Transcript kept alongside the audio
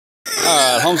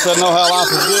Alright, Homestead Know How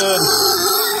Life is Good.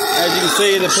 As you can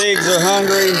see, the pigs are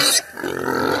hungry.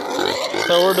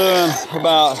 So we're doing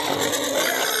about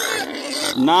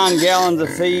 9 gallons of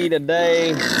feed a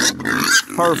day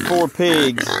per 4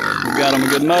 pigs. We've got them a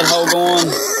good mud hole going.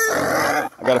 I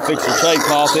got to fix the shade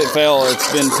cloth. It fell.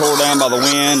 It's been tore down by the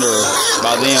wind or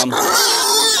by them.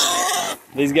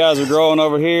 These guys are growing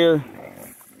over here.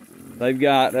 They've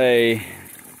got a...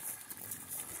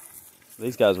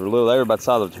 These guys were little. They were about the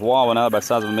size of a Chihuahua, now about the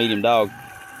size of a medium dog.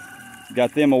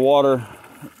 Got them a water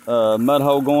mud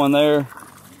hole going there.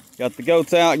 Got the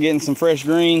goats out getting some fresh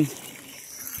greens.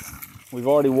 We've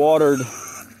already watered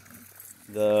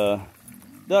the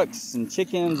ducks and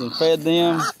chickens and fed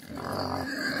them.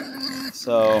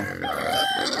 So, look,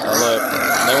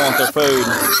 they want their food.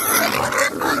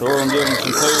 So we're gonna give them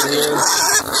some food here.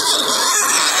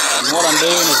 And what I'm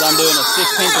doing is I'm doing a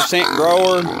 16%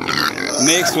 grower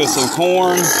mixed with some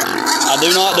corn. I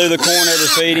do not do the corn every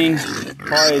feeding.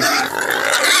 Probably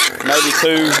maybe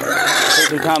two,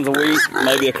 3 times a week,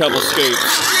 maybe a couple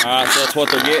scoops. All right, so that's what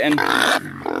they're getting.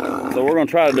 So we're gonna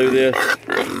try to do this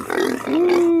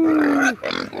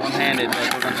one-handed.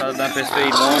 We're gonna try to dump this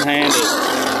feed one-handed.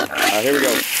 All right, here we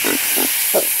go.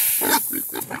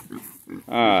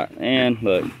 All right, and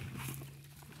look,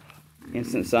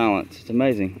 instant silence. It's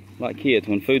amazing. Like kids,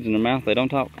 when food's in their mouth, they don't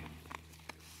talk.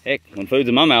 Heck, when food's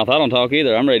in my mouth, I don't talk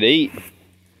either. I'm ready to eat.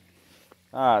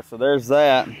 All right, so there's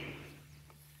that.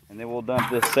 And then we'll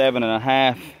dump this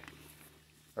 7.5,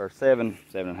 or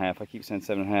 7.5. I keep saying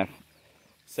 7.5.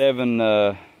 7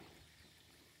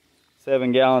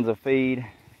 gallons of feed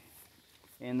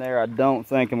in there. I don't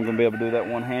think I'm gonna be able to do that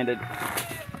one-handed.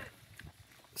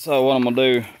 So what I'm gonna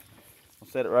do, I'll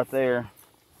set it right there.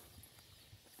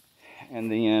 And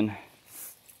then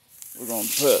we're gonna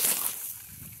put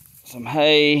some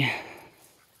hay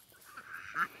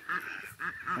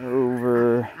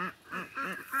over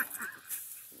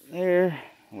there.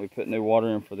 We put new water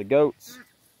in for the goats.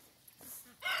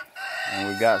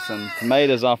 And we got some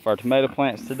tomatoes off our tomato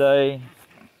plants today.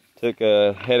 Took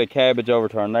a head of cabbage over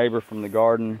to our neighbor from the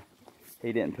garden.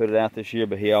 He didn't put it out this year,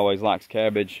 but he always likes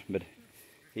cabbage. But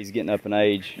he's getting up in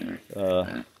age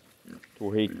to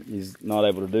where he's not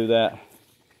able to do that.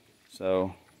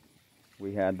 So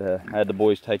we had the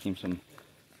boys take him some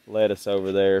lettuce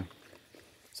over there.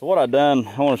 So what I done,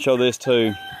 I want to show this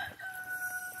too.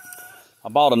 I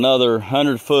bought another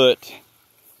 100-foot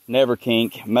Never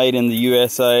Kink made in the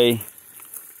USA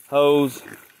hose,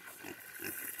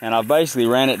 and I basically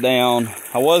ran it down.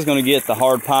 I was going to get the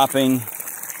hard piping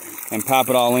and pipe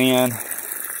it all in,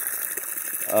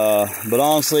 but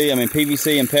honestly, I mean,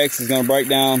 PVC and PEX is going to break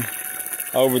down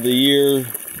over the year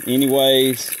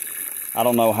anyways. I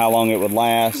don't know how long it would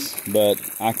last, but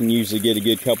I can usually get a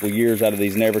good couple years out of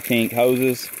these Never Kink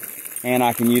hoses, and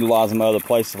I can utilize them other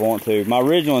places if I want to. My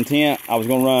original intent, I was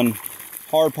going to run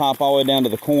hard pipe all the way down to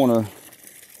the corner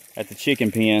at the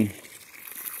chicken pen.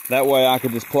 That way I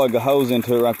could just plug the hose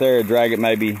into it right there, drag it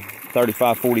maybe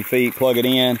 35, 40 feet, plug it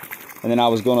in, and then I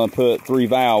was going to put 3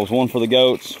 valves, one for the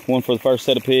goats, one for the first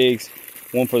set of pigs,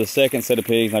 one for the second set of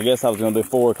pigs. And I guess I was going to do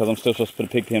 4 because I'm still supposed to put a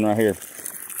pig pen right here.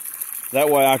 That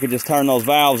way I could just turn those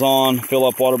valves on, fill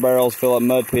up water barrels, fill up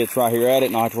mud pits right here at it,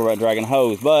 and not have to worry about dragging a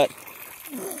hose. But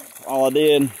all I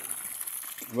did,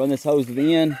 run this hose to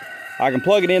the end. I can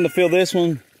plug it in to fill this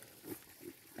one,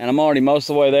 and I'm already most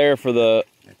of the way there for the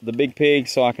big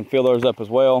pigs, so I can fill those up as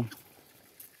well.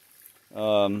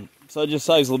 So it just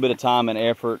saves a little bit of time and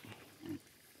effort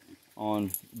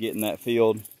on getting that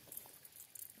filled.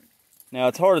 Now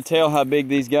it's hard to tell how big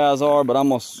these guys are, but I'm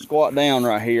gonna squat down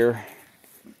right here.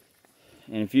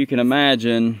 And if you can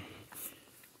imagine,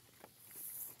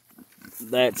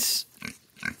 that's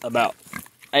about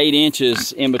 8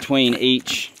 inches in between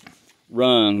each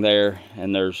rung there.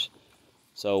 And there's,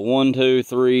 so 1, 2,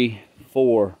 3,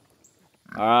 4.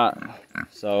 All right,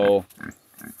 so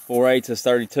 4/8 is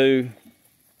 32.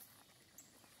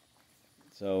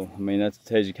 So, I mean, that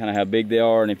tells you kind of how big they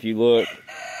are. And if you look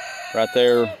right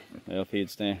there, well, if he'd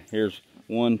stand, here's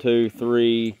 1, 2,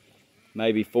 3,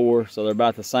 maybe 4. So they're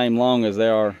about the same long as they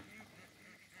are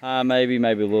high, maybe a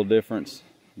little difference,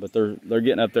 but they're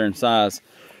getting up there in size.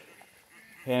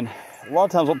 And a lot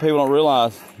of times what people don't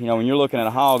realize, you know, when you're looking at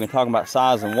a hog and talking about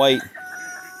size and weight,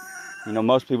 you know,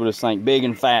 most people just think big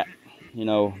and fat, you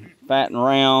know, fat and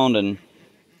round and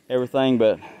everything.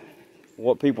 But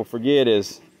what people forget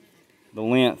is the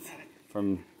length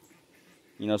from,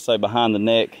 you know, say behind the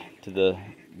neck to the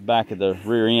back of the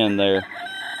rear end there.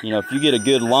 You know, if you get a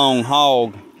good long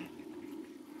hog,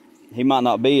 he might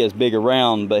not be as big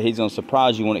around, but he's going to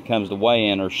surprise you when it comes to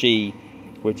weighing, or she,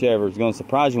 whichever, is going to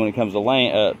surprise you when it comes to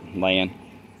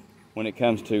when it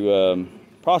comes to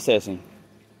processing,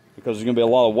 because there's going to be a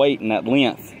lot of weight in that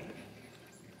length.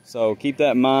 So keep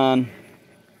that in mind.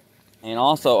 And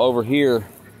also over here,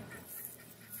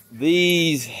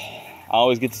 these, I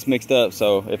always get this mixed up,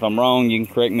 so if I'm wrong, you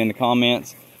can correct me in the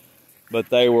comments. But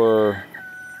they were,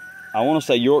 I want to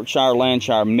say Yorkshire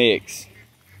Lancashire mix.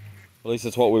 At least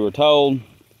that's what we were told.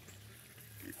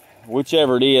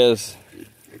 Whichever it is,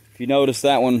 if you notice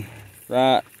that one,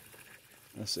 right,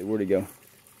 let's see, where'd he go?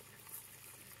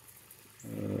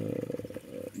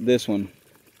 This one,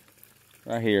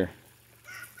 right here.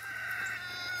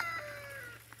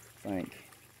 I think.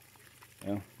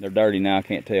 Well, they're dirty now, I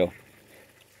can't tell.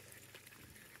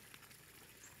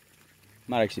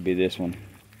 Might actually be this one.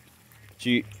 But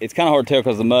it's kind of hard to tell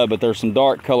because of the mud, but there's some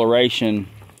dark coloration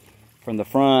from the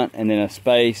front and then a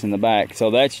space in the back. So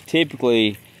that's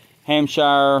typically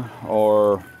Hampshire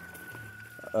or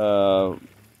one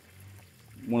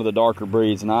of the darker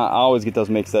breeds. And I always get those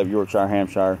mixed up, Yorkshire,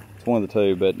 Hampshire. It's one of the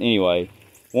two. But anyway,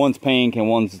 one's pink and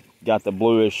one's got the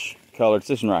bluish color. It's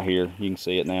this one right here. You can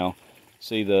see it now.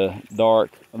 See the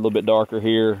dark, a little bit darker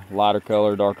here, lighter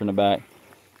color, darker in the back.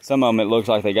 Some of them it looks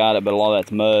like they got it, but a lot of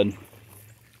that's mud.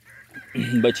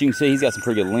 But you can see he's got some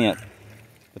pretty good length.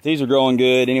 But these are growing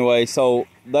good anyway, so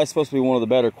that's supposed to be one of the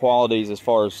better qualities as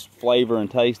far as flavor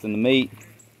and taste in the meat.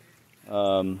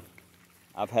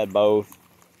 I've had both.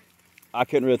 I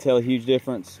couldn't really tell a huge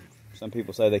difference. Some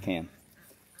people say they can.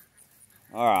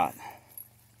 All right.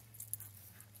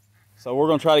 So we're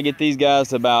going to try to get these guys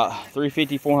to about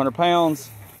 350, 400 pounds,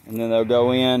 and then they'll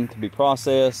go in to be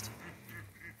processed.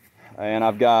 And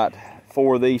I've got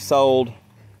 4 of these sold.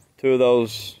 2 of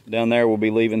those down there will be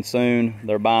leaving soon.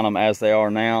 They're buying them as they are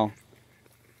now,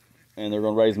 and they're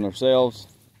going to raise them themselves.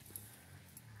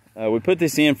 We put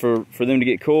this in for them to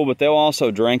get cool, but they'll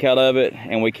also drink out of it,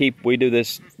 and we do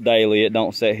this daily. It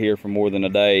don't sit here for more than a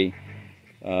day.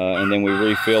 And then we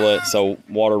refill it, so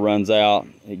water runs out,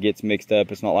 it gets mixed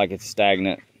up, it's not like it's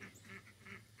stagnant.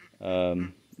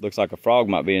 Looks like a frog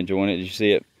might be enjoying it. Did you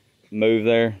see it move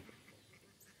there?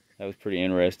 That was pretty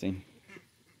interesting.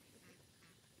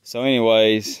 So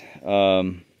anyways,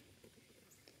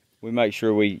 we make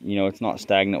sure it's not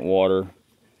stagnant water.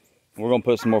 We're going to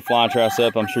put some more fly traps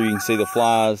up. I'm sure you can see the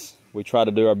flies. We try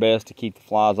to do our best to keep the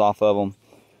flies off of them.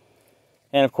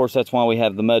 And of course that's why we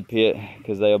have the mud pit,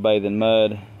 because they'll bathe in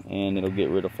mud and it'll get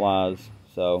rid of flies.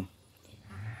 So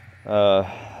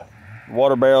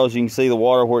water barrels, you can see the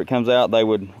water where it comes out, they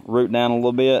would root down a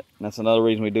little bit. That's another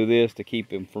reason we do this, to keep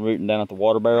them from rooting down at the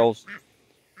water barrels.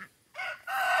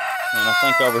 And I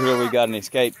think over here we got an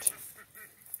escaped.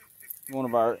 One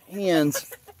of our hens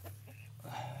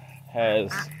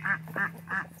has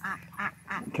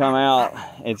come out.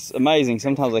 It's amazing.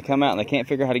 Sometimes they come out and they can't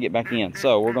figure out how to get back in.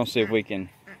 So we're going to see if we can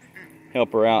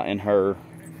help her out in her.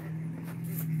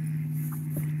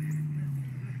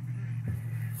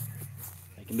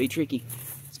 They can be tricky,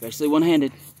 especially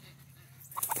one-handed.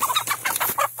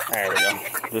 There we go.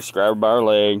 Just grab her by her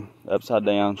leg, upside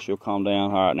down. She'll calm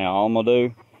down. All right, now all I'm going to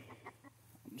do,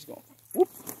 I'm just going to, whoop.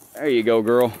 There you go,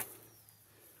 girl.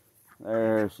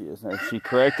 There she is. There, she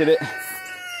corrected it.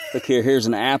 Look here, here's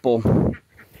an apple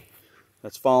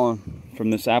that's fallen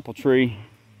from this apple tree.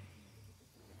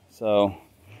 So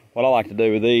what I like to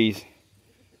do with these,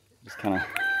 just kind of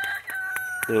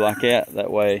do like that.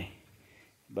 That way,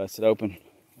 bust it open,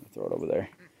 throw it over there.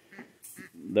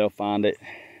 They'll find it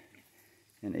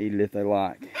and eat it if they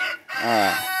like. All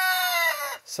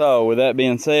right. So with that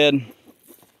being said,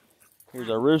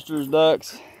 here's our roosters,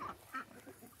 ducks,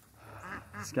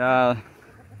 Sky,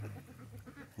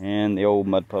 and the old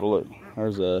mud puddle. Look,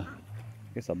 there's I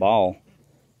guess a ball.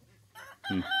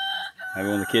 Maybe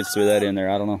one of the kids threw that in there,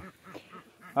 I don't know.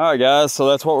 Alright guys, so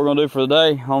that's what we're going to do for the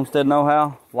day. Homestead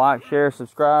Know-How. Like, share,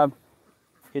 subscribe.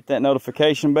 Hit that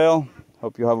notification bell.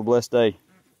 Hope you'll have a blessed day.